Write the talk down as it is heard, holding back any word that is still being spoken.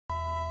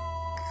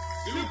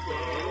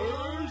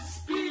Super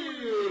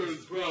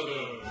Spears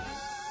Brothers.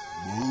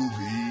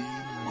 Movie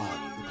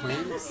Month.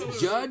 Plans?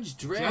 Judge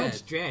Dredd.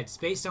 Judge Dredd. It's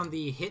based on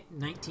the hit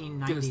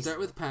 1990s. Gonna start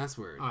with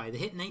password. Alright, the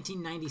hit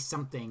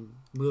 1990-something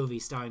movie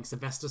starring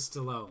Sylvester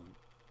Stallone.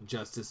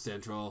 Justice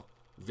Central,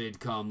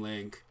 Vidcom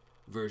link,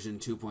 version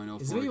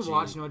 2.0. Is there you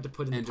watch in order to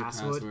put in the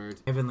password?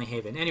 Heavenly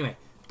Haven. Anyway,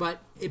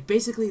 but it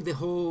basically the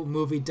whole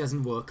movie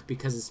doesn't work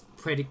because it's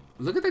pretty.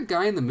 Look at that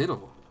guy in the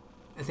middle.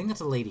 I think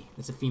that's a lady.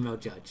 That's a female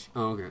judge.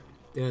 Oh, okay.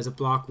 There's a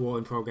block war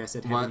in progress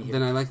at Heavenly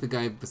Haven. Then I like the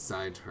guy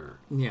beside her.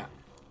 Yeah,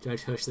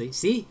 Judge Hershey.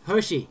 See,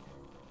 Hershey.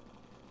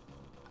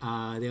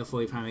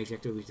 Therefore, your primary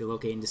objective will be to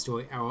locate and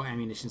destroy our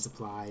ammunition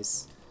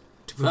supplies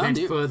to prevent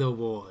further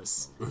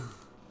wars.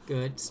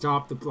 Good.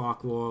 Stop the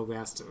block war,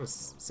 arrest, or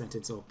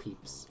sentence all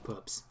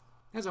pups.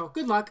 That's all.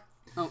 Good luck.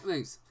 Oh,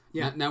 thanks.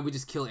 Yeah. Now we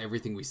just kill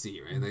everything we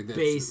see, right? Like that's,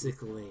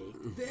 basically.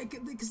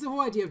 Because the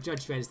whole idea of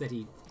Judge Dredd is that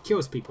he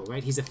kills people,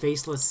 right? He's a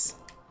faceless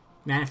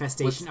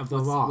manifestation of the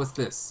law. What's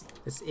this?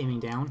 It's aiming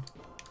down.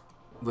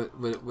 What,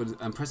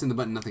 I'm pressing the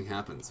button, nothing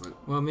happens.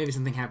 Well, maybe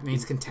something happened. Maybe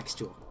it's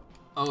contextual.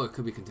 Oh, it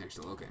could be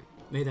contextual. Okay.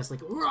 Maybe that's like,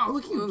 whoa,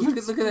 look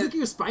at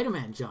your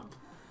Spider-Man jump.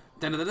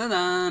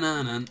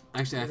 Dun-dun-dun-dun-dun-dun.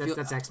 Actually, I feel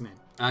that's X-Men.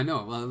 I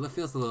know. Well, it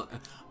feels a little.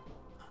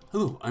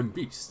 Hello, I'm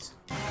Beast.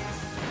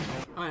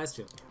 Oh, that's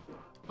true.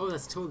 Oh,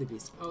 that's totally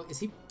Beast. Oh, is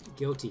he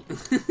guilty?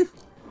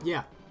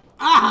 Yeah.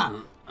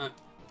 Ah.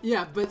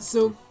 Yeah, but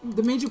so one of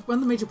the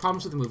major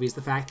problems with the movie is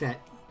the fact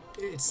that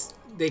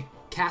they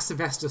cast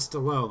Sylvester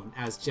Stallone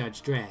as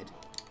Judge Dredd.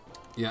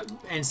 Yeah.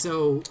 And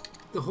so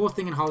the whole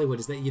thing in Hollywood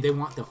is that they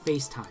want the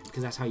face time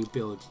because that's how you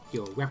build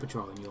your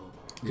repertoire and your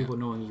people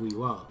knowing who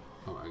you are.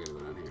 Oh, I gotta go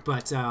down here.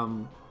 But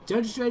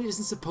Judge Dredd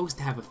isn't supposed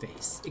to have a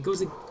face. It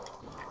goes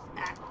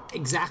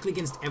exactly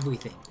against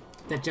everything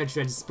that Judge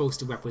Dredd is supposed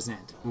to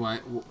represent. Why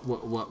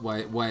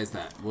is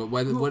that?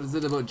 What is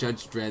it about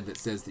Judge Dredd that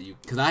says that you...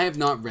 Because I have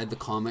not read the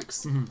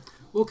comics. Mm-hmm.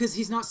 Well, because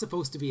he's not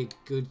supposed to be a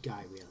good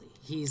guy, really.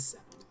 He's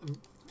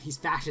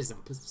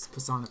fascism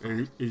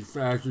personified. He's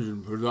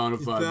fascism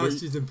personified.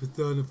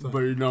 But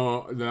you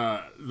know,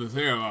 the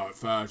thing about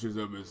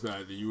fascism is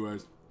that the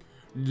U.S.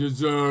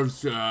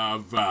 deserves to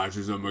have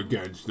fascism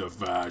against the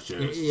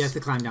fascists. You have to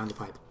climb down the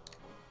pipe.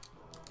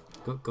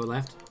 Go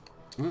left.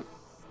 What?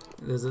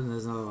 There's a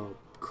little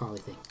crawly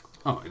thing.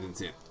 Oh, I didn't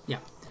see it. Yeah.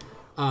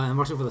 And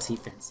watch over the seat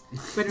fence.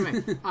 But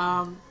anyway,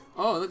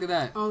 oh, look at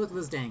that. Oh, look at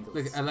those dangles.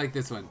 Look, I like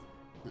this one.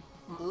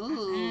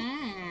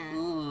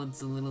 Oh,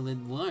 it's a little bit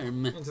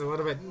warm. It's a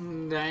little bit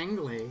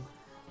dangly.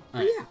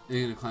 Alright, yeah.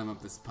 You're gonna climb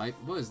up this pipe.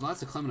 Boy, there's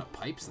lots of climbing up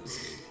pipes in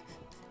this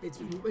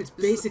game. It's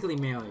basically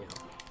Mario.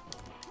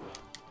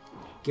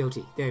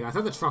 Guilty. There you go. I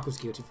thought the truck was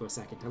guilty for a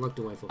second. I looked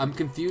away for it. I'm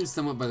confused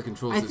somewhat by the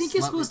controls. I think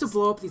you're supposed to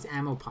blow up these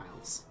ammo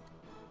piles.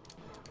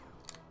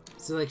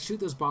 So, like, shoot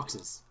those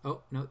boxes.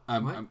 Oh, no.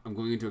 I'm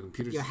going into a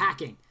computer. You're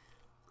hacking.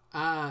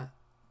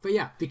 But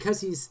yeah,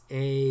 because he's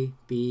A,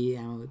 B,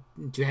 ammo,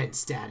 Dredd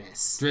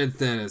status. Dredd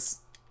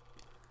status.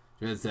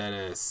 Dredd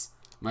status.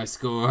 My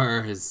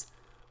score is...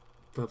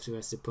 Pups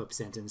arrested, pup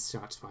sentence,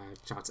 shots fired,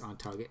 shots on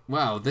target.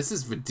 Wow, this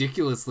is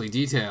ridiculously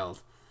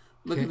detailed.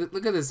 Look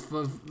at this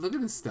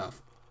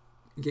stuff.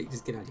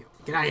 Just get out of here.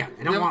 Get out of here.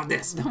 I don't want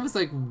this. That was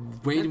like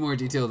way more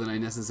detail than I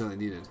necessarily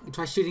needed.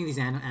 Try shooting these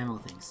ammo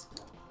things.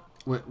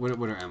 What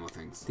are ammo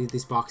things?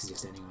 These boxes you're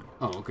standing on.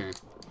 Oh, okay.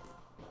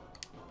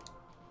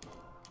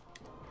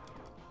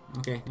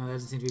 Okay, no, that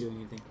doesn't seem to be doing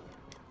anything.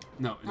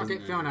 No. Okay,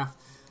 fair enough.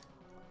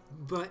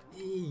 But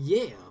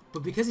yeah,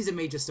 but because he's a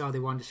major star, they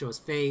wanted to show his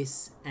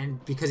face, and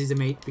because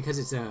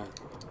it's a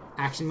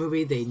action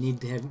movie, they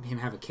need to have him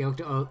have a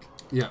character arc.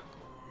 Yeah.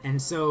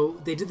 And so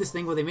they did this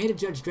thing where they made a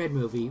Judge Dredd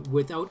movie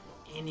without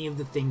any of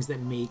the things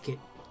that make it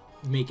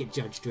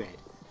Judge Dredd.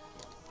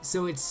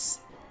 So it's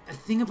a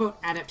thing about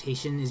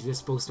adaptation is you're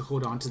supposed to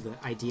hold on to the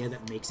idea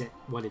that makes it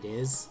what it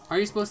is. Are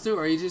you supposed to,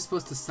 or are you just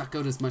supposed to suck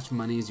out as much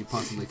money as you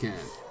possibly can?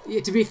 Yeah,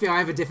 to be fair, I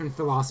have a different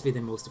philosophy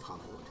than most of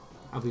Hollywood.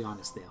 I'll be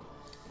honest there.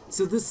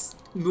 So this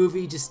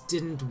movie just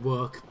didn't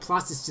work.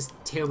 Plus, it's just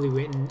terribly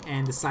written,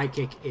 and the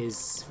sidekick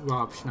is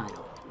Rob Schneider.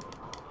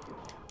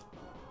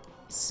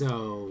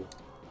 So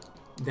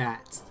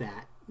that's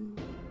that.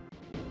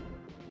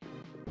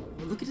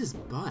 Look at his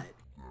butt.